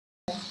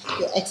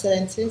Your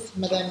Excellencies,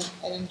 Madam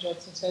Ellen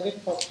Johnson-Sirleaf,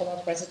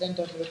 former President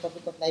of the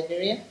Republic of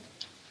Liberia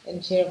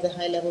and Chair of the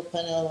High-Level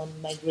Panel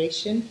on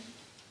Migration.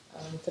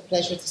 It's a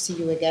pleasure to see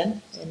you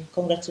again, and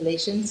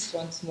congratulations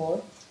once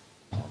more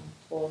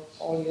for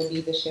all your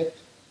leadership.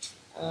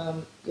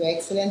 Your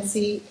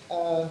Excellency,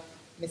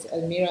 Ms.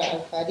 Elmira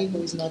Al-Fadi,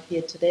 who is not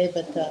here today,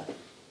 but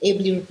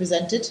ably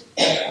represented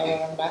by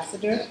our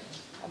ambassador,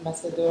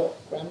 Ambassador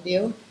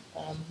Ramdeo,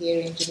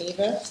 here in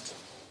Geneva.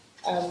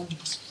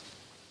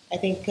 I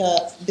think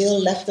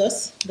Bill left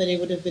us, but it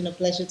would have been a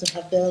pleasure to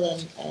have Bill.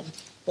 And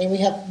when we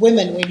have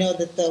women, we know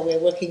that we're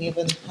working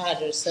even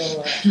harder. So,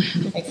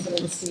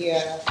 Excellency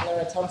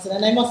Laura Thompson.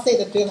 And I must say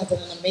that Bill has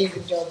done an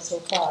amazing job so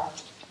far.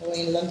 We're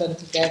in London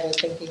together,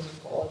 thanking him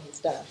for all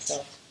he's done.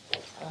 So,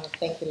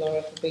 thank you,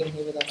 Laura, for being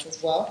here with us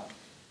as well.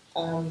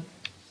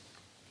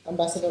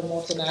 Ambassador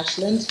Morten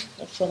Ashland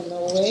from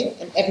Norway,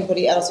 and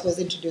everybody else who has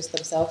introduced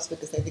themselves,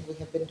 because I think we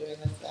have been doing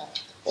this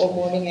all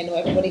morning. I know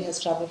everybody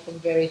has traveled from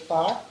very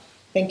far.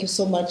 Thank you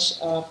so much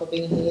for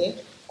being here.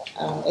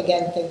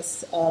 Again,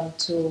 thanks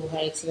to Her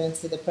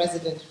Excellency the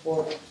President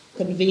for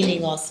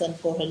convening us and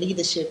for her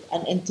leadership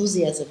and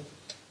enthusiasm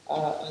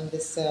on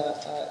this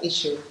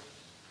issue.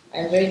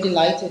 I'm very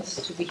delighted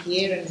to be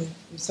here, and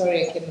I'm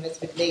sorry I came a little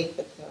bit late,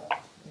 but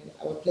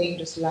our plane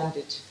just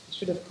landed. I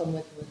should have come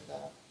with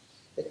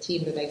the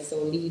team that I saw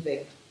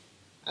leaving.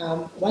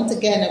 Once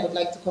again, I would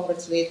like to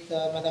congratulate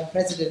Madam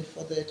President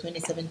for the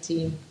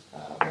 2017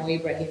 Mo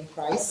Ibrahim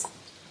Prize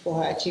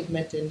for her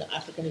achievement in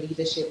African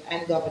leadership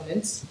and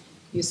governance.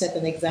 You set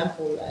an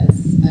example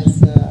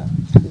as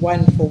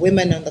one for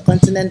women on the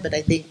continent, but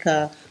I think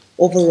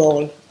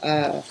overall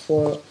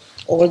for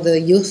all the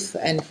youth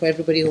and for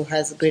everybody who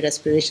has great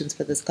aspirations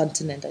for this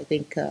continent, I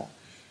think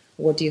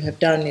what you have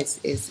done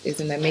is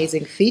an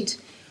amazing feat.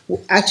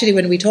 Actually,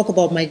 when we talk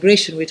about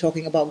migration, we're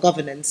talking about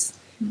governance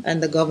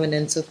and the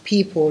governance of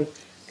people.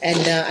 And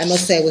I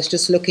must say, I was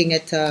just looking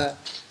at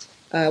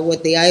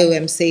what the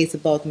IOM says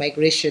about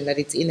migration, that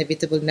it's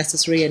inevitable,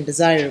 necessary, and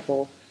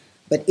desirable,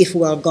 but if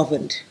we are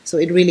governed. So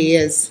it really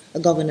is a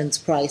governance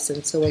prize.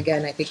 And so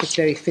again, I think it's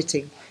very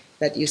fitting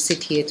that you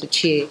sit here to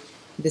chair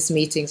these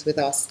meetings with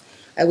us.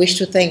 I wish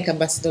to thank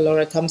Ambassador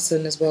Laura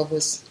Thompson as well,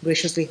 who's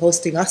graciously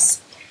hosting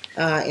us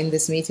in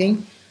this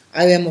meeting.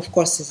 IOM, of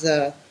course, is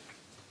a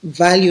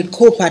valued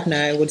co-partner,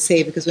 I would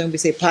say, because when we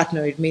say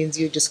partner, it means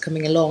you're just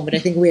coming along. But I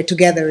think we're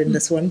together in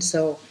this one.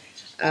 So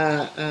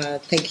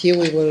thank you.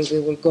 We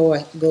will go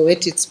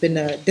it. It's been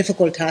a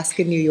difficult task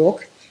in New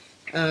York,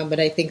 but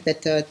I think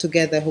that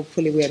together,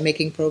 hopefully, we are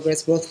making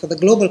progress both for the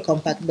global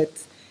compact,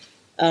 but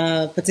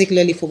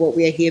particularly for what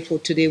we are here for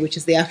today, which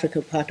is the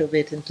Africa part of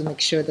it, and to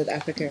make sure that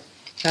Africa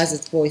has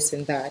its voice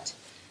in that.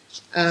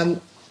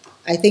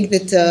 I think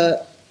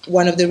that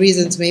one of the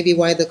reasons maybe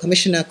why the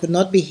Commissioner could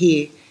not be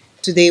here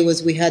today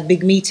was we had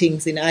big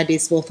meetings in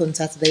Addis both on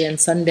Saturday and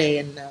Sunday,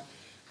 and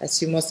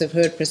as you must have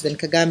heard,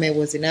 President Kagame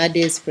was in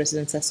Addis,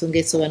 President Sassou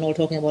Nguesso, and all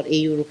talking about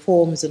AU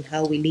reforms and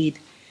how we lead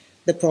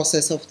the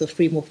process of the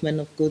free movement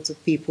of goods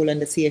of people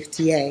and the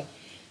CFTA.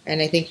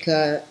 And I think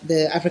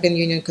the African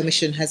Union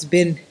Commission has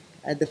been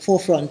at the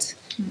forefront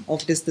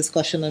of this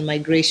discussion on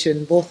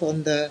migration, both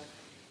on the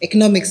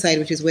economic side,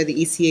 which is where the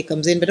ECA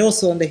comes in, but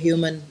also on the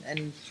human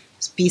and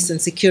peace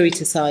and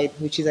security side,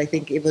 which is, I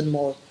think, even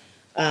more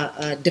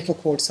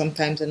difficult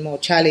sometimes and more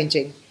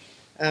challenging.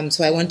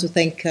 So I want to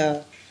thank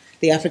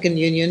the African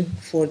Union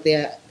for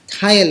their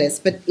tireless,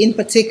 but in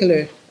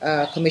particular,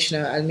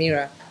 Commissioner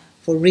Elmira,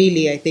 for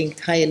really, I think,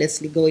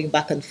 tirelessly going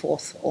back and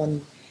forth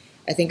on,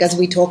 I think as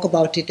we talk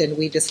about it and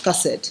we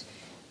discuss it,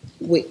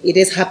 it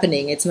is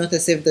happening. It's not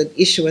as if the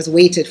issue has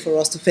waited for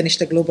us to finish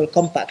the global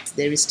compact.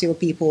 There is still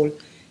people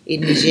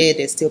in Niger,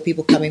 there's still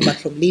people coming back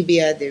from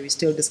Libya, there is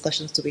still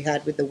discussions to be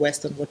had with the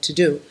West on what to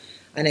do.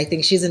 And I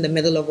think she's in the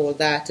middle of all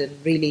that and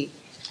really,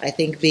 I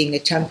think, being a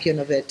champion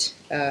of it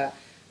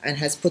and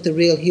has put a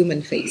real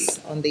human face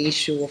on the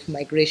issue of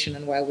migration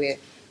and why we're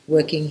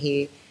working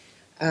here.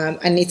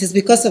 And it is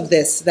because of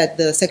this that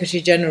the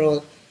Secretary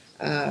General,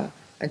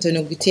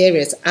 Antonio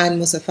Guterres, and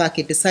Moussa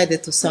Faki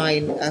decided to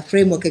sign a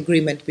framework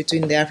agreement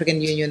between the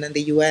African Union and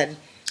the UN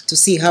to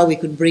see how we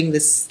could bring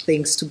these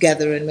things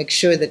together and make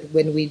sure that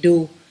when we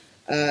do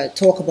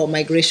talk about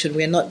migration,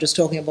 we're not just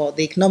talking about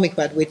the economic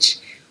part, which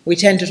we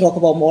tend to talk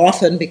about more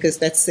often because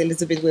that's a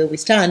little bit where we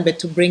stand, but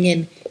to bring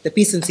in the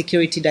peace and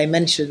security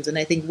dimensions. And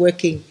I think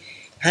working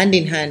hand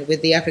in hand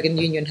with the African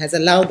Union has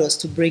allowed us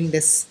to bring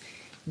this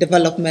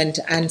development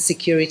and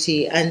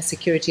security and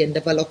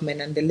development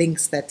and the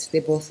links that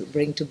they both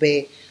bring to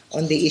bear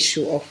on the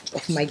issue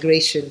of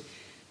migration.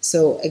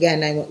 So again,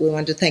 we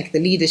want to thank the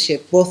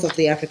leadership, both of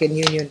the African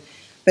Union,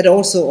 but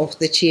also of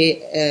the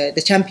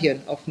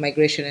champion of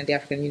migration in the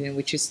African Union,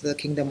 which is the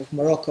Kingdom of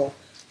Morocco,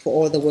 for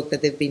all the work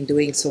that they've been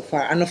doing so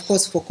far. And of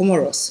course for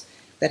Comoros,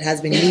 that has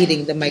been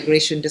leading the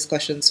migration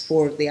discussions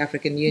for the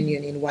African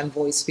Union in one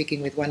voice,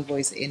 speaking with one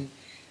voice in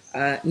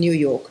New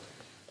York.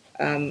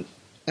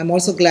 I'm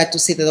also glad to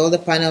see that all the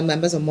panel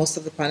members, or most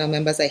of the panel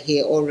members, are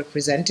here all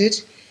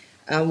represented.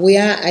 We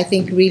are, I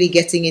think, really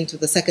getting into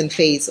the second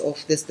phase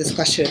of this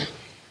discussion.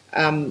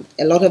 A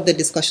lot of the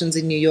discussions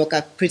in New York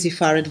are pretty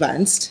far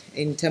advanced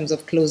in terms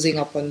of closing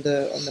up on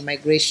the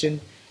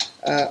migration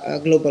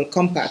global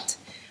compact.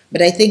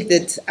 But I think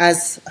that,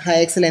 as Her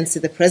Excellency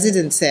the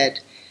President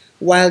said,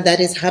 while that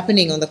is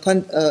happening on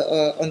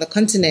the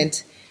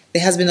continent,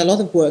 there has been a lot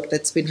of work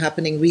that's been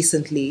happening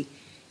recently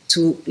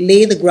to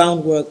lay the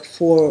groundwork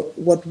for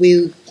what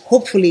we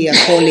hopefully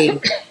are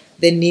calling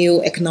the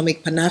new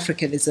economic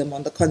Pan-Africanism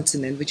on the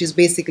continent, which is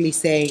basically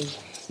saying,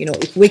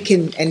 if we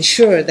can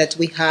ensure that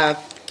we have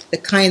the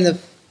kind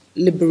of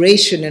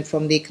liberation and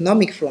from the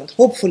economic front,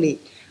 hopefully,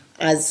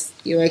 as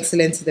Your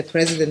Excellency the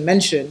President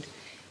mentioned,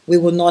 we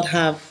will not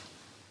have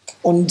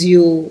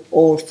undue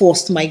or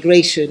forced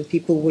migration.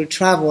 People will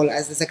travel,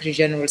 as the Secretary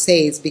General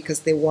says,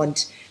 because they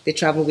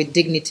travel with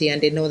dignity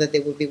and they know that they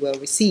will be well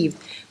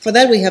received. For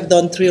that, we have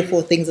done 3 or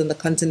 4 things on the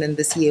continent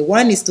this year.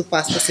 One is to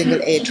pass the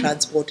single air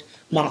transport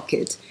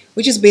market,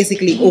 which is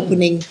basically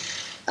opening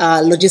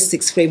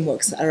logistics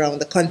frameworks around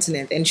the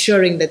continent,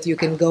 ensuring that you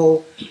can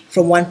go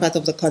from one part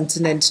of the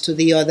continent to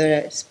the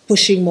other,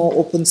 pushing more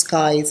open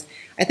skies.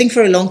 I think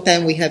for a long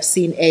time we have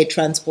seen air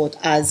transport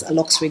as a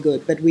luxury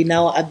good, but we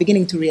now are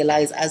beginning to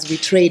realize, as we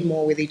trade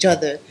more with each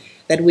other,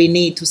 that we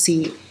need to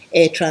see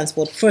air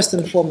transport first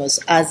and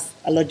foremost as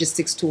a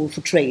logistics tool for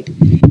trade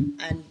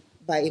and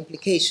by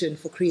implication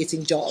for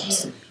creating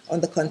jobs on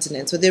the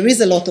continent. So there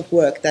is a lot of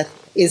work that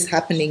is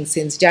happening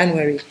since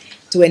January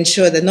to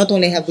ensure that not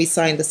only have we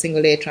signed the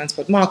single air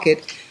transport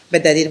market,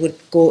 but that it would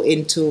go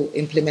into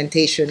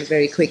implementation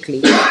very quickly.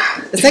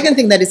 The second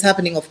thing that is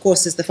happening, of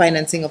course, is the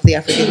financing of the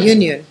African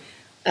Union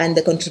and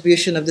the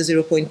contribution of the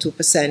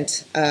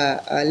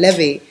 0.2%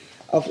 levy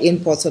of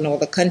imports on all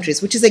the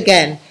countries, which is,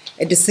 again,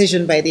 a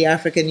decision by the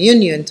African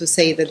Union to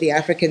say that the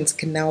Africans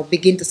can now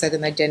begin to set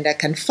an agenda,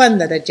 can fund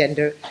that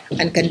agenda,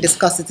 and can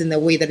discuss it in a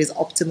way that is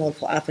optimal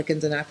for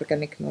Africans and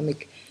African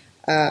economic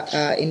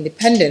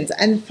independence.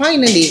 And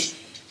finally,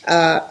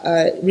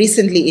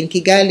 recently in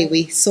Kigali,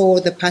 we saw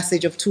the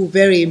passage of 2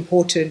 very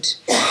important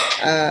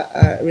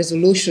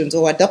resolutions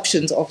or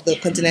adoptions of the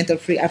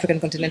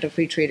African Continental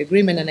Free Trade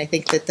Agreement, and I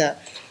think that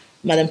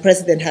Madam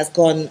President has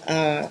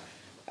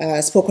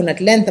spoken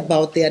at length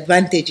about the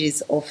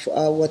advantages of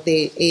what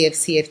the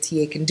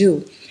AFCFTA can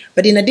do.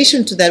 But in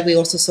addition to that, we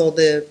also saw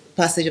the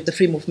passage of the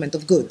free movement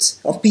of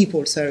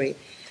people.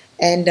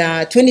 And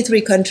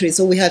 23 countries,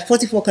 so we had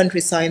 44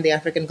 countries signed the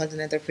African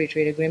Continental Free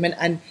Trade Agreement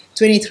and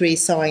 23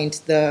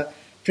 signed the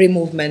free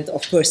movement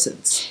of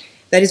persons.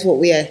 That is what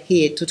we are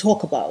here to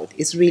talk about,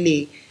 is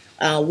really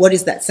what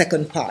is that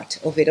second part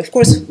of it. Of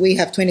course, we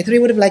have 23,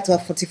 would have liked to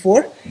have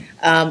 44,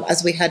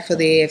 as we had for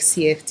the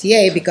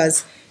AFCFTA,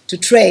 because to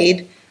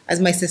trade, as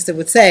my sister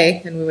would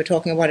say, and we were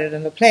talking about it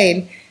on the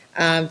plane,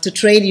 to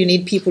trade, you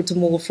need people to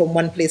move from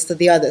one place to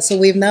the other. So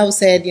we've now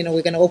said,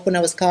 we're going to open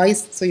our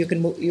skies so you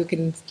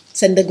can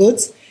send the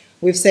goods.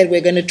 We've said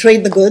we're going to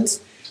trade the goods,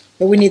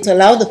 but we need to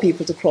allow the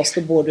people to cross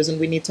the borders, and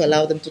we need to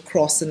allow them to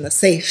cross in a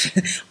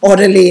safe,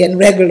 orderly, and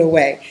regular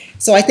way.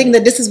 So I think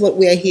that this is what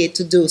we are here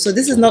to do. So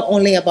this is not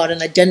only about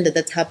an agenda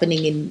that's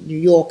happening in New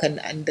York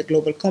and the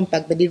Global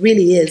Compact, but it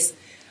really is,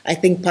 I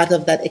think, part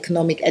of that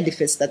economic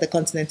edifice that the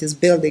continent is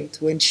building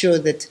to ensure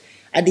that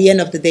at the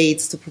end of the day,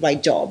 it's to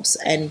provide jobs.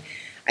 And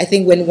I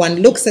think when one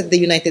looks at the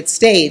United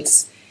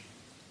States,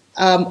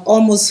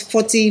 almost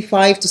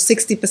 45 to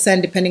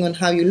 60%, depending on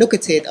how you look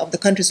at it, of the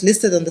countries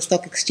listed on the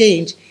stock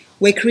exchange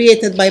were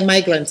created by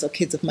migrants or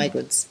kids of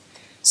migrants.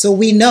 So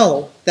we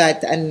know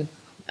that, and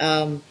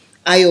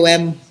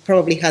IOM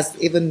probably has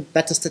even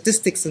better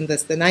statistics on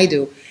this than I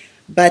do,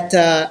 but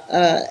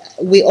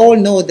we all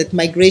know that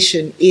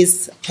migration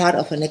is part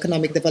of an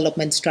economic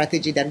development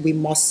strategy that we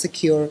must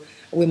secure,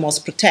 we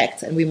must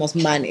protect, and we must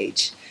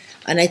manage.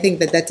 And I think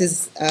that that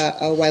is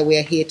why we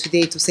are here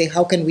today, to say,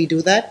 how can we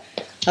do that?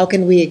 How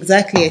can we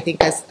exactly, I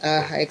think, as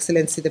Her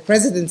Excellency the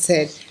President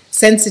said,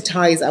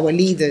 sensitize our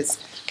leaders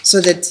so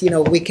that,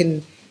 we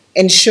can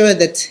ensure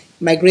that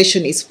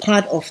migration is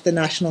part of the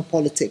national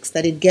politics,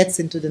 that it gets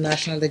into the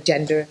national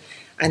agenda,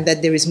 and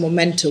that there is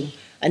momentum.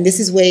 And this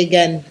is where,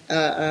 again,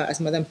 as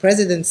Madam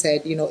President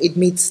said, it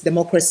meets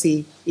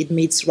democracy, it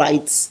meets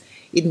rights,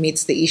 it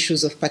meets the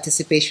issues of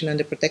participation and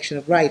the protection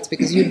of rights,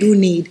 because you do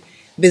need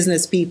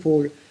business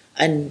people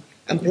and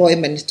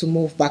employment to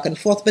move back and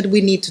forth, but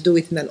we need to do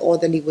it in an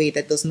orderly way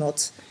that does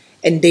not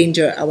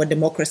endanger our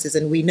democracies.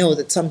 And we know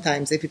that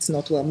sometimes, if it's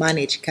not well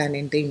managed, can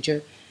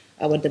endanger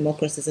our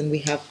democracies. And we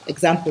have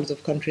examples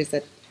of countries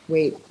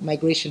where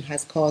migration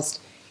has caused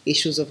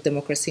issues of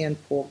democracy and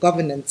poor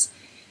governance.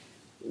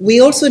 We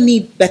also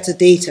need better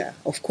data,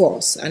 of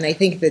course, and I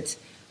think that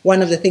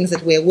one of the things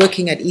that we're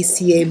working at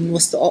ECA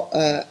most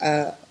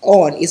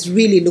on is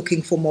really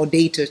looking for more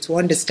data to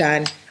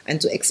understand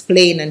and to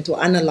explain and to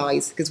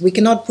analyze, because we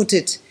cannot put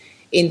it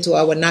into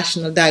our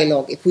national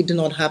dialogue if we do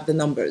not have the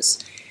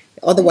numbers.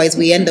 Otherwise,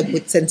 we end up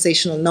with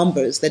sensational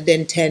numbers that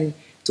then tend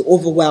to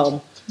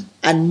overwhelm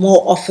and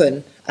more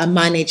often are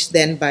managed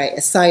then by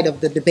a side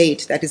of the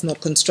debate that is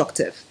not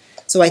constructive.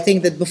 So I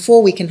think that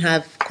before we can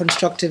have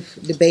constructive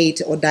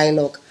debate or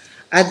dialogue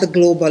at the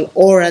global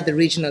or at the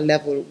regional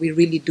level, we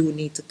really do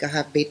need to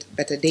have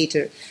better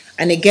data.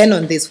 And again,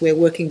 on this, we're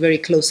working very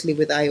closely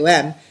with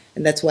IOM,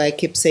 and that's why I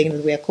keep saying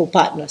that we are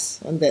co-partners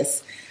on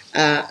this,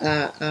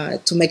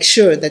 to make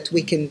sure that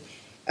we can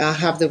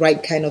have the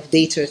right kind of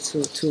data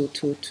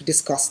to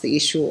discuss the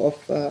issue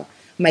of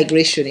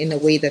migration in a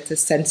way that is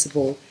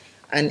sensible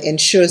and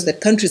ensures that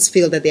countries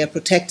feel that they are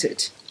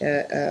protected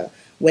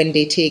when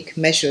they take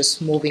measures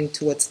moving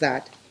towards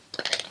that.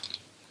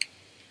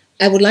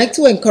 I would like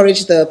to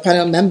encourage the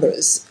panel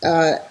members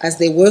as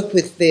they work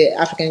with the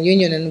African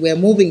Union, and we're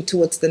moving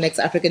towards the next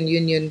African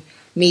Union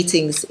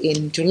meetings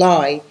in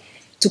July,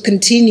 to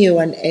continue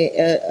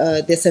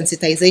the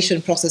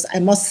sensitization process. I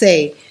must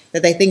say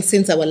that I think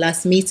since our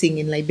last meeting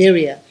in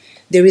Liberia,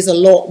 there is a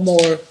lot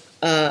more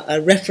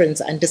reference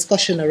and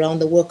discussion around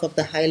the work of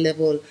the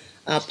high-level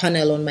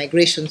panel on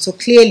migration. So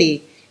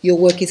clearly, your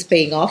work is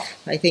paying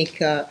off. I think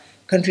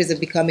countries are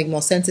becoming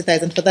more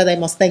sensitized, and for that I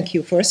must thank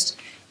you first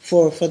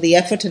for the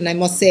effort. And I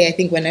must say, I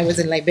think when I was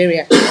in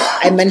Liberia,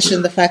 I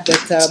mentioned the fact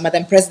that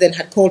Madam President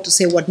had called to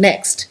say what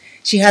next.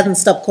 She hasn't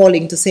stopped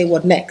calling to say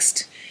what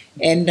next.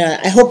 And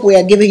I hope we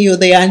are giving you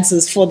the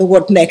answers for the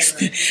what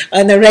next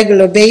on a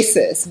regular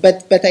basis.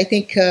 But I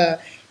think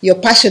your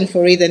passion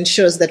for it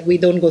ensures that we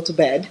don't go to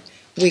bed.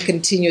 We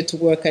continue to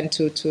work and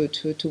to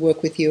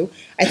work with you.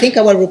 I think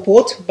our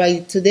report, by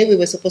today we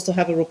were supposed to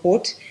have a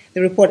report.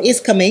 The report is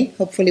coming.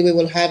 Hopefully we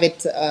will have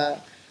it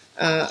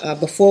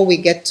before we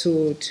get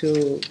to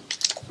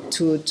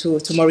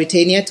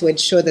Mauritania, to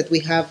ensure that we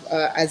have,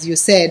 as you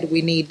said,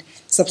 we need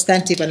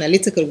substantive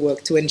analytical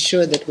work to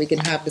ensure that we can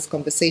have this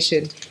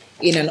conversation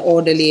in an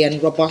orderly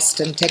and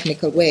robust and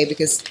technical way,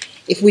 because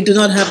if we do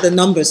not have the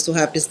numbers to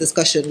have this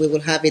discussion, we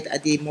will have it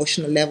at the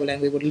emotional level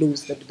and we will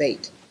lose the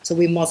debate. So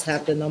we must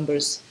have the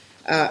numbers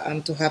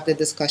to have the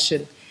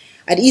discussion.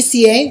 At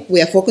ECA,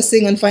 we are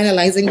focusing on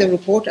finalizing the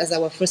report as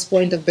our first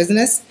point of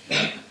business.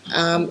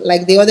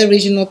 Like the other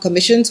regional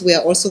commissions, we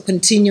are also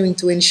continuing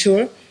to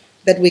ensure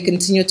that we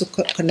continue to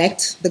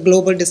connect the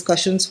global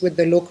discussions with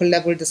the local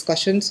level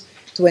discussions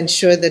to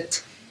ensure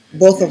that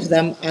both of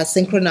them are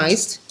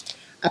synchronized.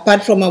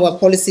 Apart from our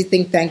policy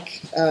think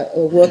tank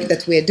work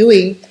that we are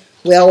doing,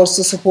 we are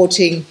also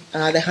supporting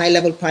the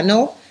high-level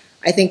panel.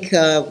 I think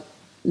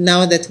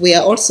now that we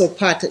are also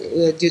part,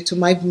 due to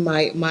my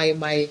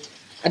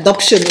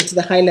adoption into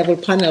the high-level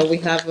panel, we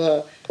have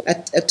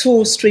a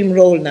two-stream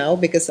role now,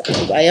 because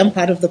I am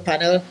part of the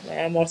panel, I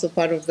am also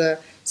part of the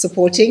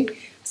supporting.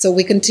 So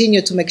we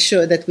continue to make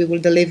sure that we will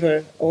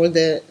deliver all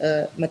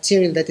the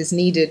material that is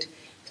needed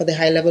for the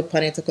high-level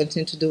panel to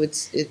continue to do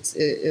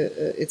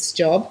its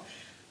job.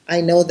 I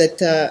know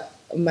that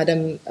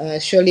Madam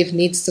Shirley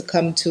needs to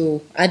come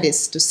to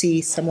Addis to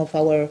see some of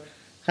our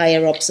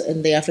higher-ups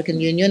in the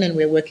African Union, and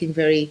we're working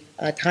very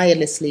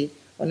tirelessly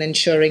on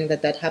ensuring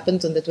that that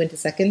happens on the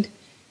 22nd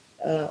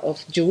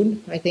of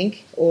June, I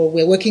think, or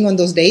we're working on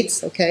those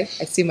dates. Okay,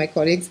 I see my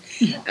colleagues.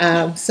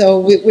 So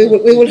we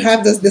will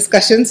have those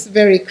discussions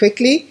very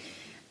quickly.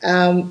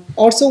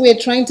 Also, we're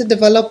trying to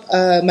develop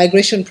a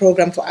migration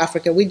program for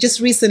Africa. We just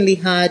recently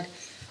had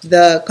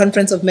the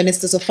Conference of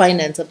Ministers of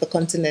Finance of the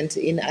continent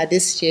in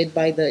Addis, chaired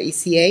by the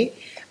ECA,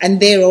 and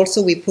there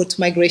also we put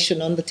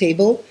migration on the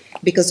table,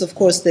 because of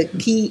course the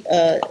key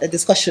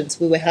discussions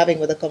we were having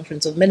with the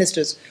Conference of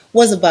Ministers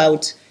was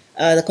about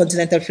the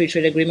Continental Free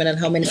Trade Agreement and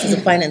how Ministers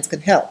of Finance can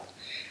help.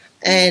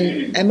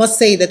 And I must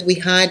say that we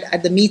had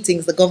at the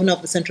meetings the Governor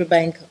of the Central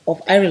Bank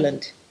of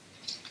Ireland,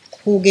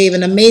 who gave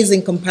an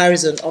amazing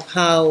comparison of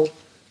how,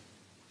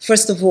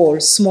 first of all,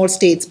 small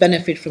states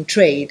benefit from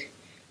trade,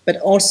 but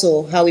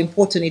also how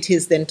important it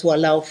is then to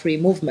allow free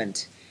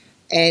movement.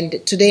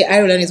 And today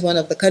Ireland is one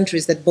of the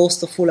countries that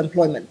boasts of full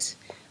employment.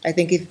 I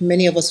think if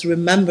many of us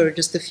remember,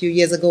 just a few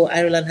years ago,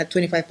 Ireland had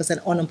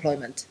 25%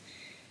 unemployment.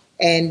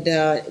 And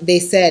they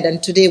said,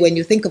 and today when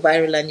you think of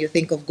Ireland, you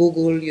think of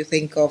Google, you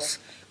think of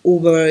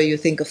Uber, you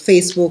think of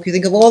Facebook, you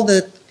think of all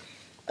the,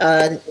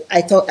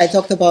 I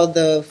talked about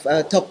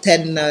the top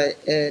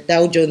 10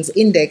 Dow Jones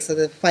index, or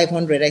the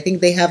 500. I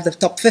think they have the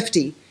top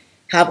 50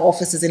 have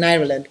offices in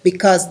Ireland,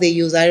 because they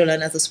use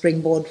Ireland as a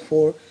springboard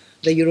for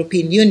the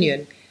European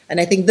Union. And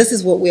I think this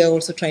is what we are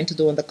also trying to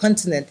do on the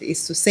continent,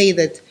 is to say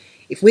that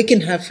if we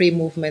can have free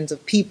movement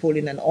of people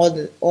in an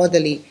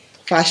orderly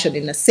fashion,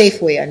 in a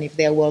safe way, and if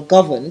they are well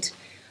governed,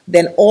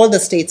 then all the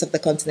states of the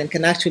continent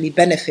can actually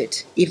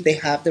benefit if they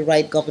have the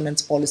right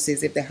governance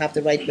policies, if they have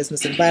the right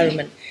business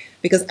environment.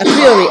 Because a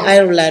priori,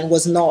 Ireland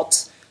was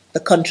not the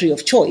country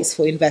of choice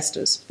for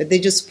investors, but they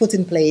just put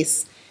in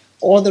place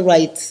all the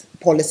right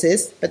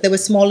policies, but they were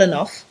small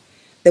enough.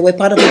 They were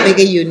part of a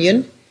bigger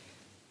union,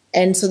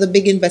 and so the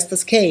big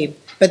investors came.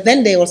 But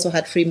then they also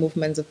had free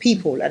movements of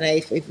people. And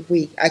if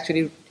we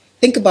actually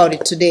think about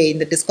it today in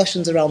the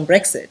discussions around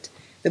Brexit,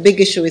 the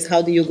big issue is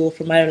how do you go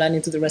from Ireland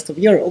into the rest of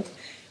Europe,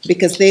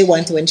 because they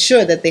want to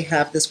ensure that they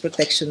have this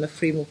protection of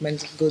free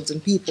movement of goods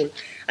and people.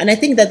 And I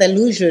think that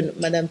allusion,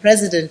 Madam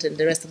President and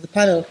the rest of the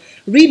panel,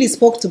 really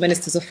spoke to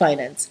ministers of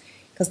finance,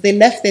 because they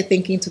left there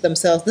thinking to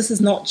themselves, this is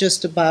not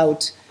just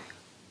about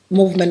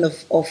movement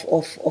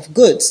of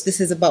goods.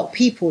 This is about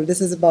people.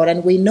 This is about,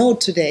 and we know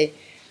today,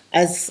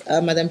 as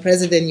Madam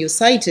President, you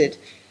cited,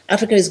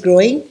 Africa is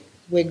growing.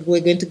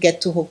 We're going to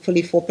get to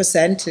hopefully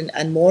 4%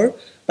 and more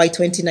by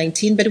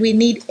 2019, but we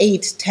need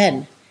 8,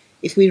 10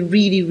 if we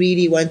really,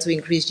 really want to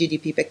increase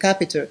GDP per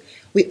capita.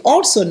 We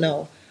also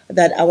know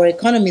that our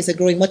economies are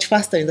growing much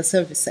faster in the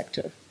service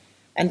sector.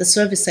 And the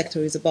service sector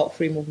is about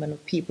free movement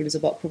of people, it's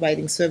about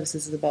providing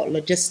services, it's about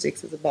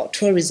logistics, it's about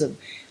tourism,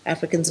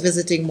 Africans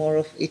visiting more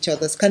of each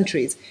other's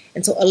countries.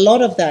 And so a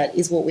lot of that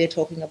is what we're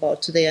talking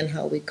about today and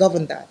how we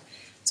govern that.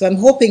 So I'm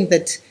hoping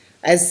that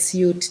as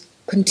you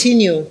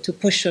continue to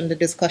push on the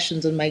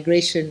discussions on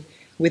migration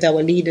with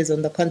our leaders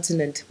on the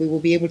continent, we will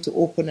be able to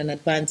open and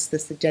advance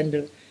this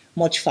agenda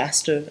much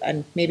faster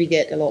and maybe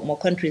get a lot more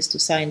countries to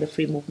sign the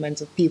free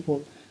movements of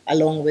people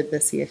along with the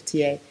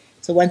CFTA.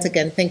 So once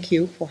again, thank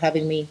you for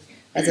having me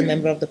as a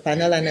member of the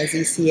panel and as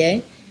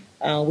ECA.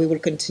 We will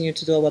continue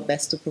to do our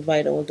best to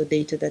provide all the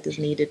data that is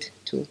needed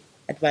to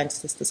advance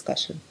this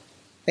discussion.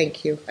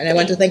 Thank you. And I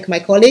want to thank my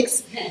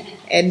colleagues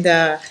and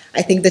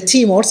I think the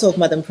team also of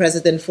Madam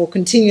President for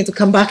continuing to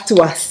come back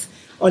to us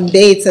on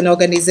dates and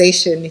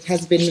organization. It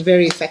has been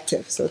very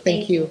effective. So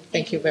thank you.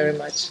 Thank you very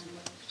much.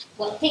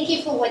 Well, thank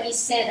you for what you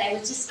said. I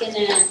was just going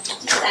to add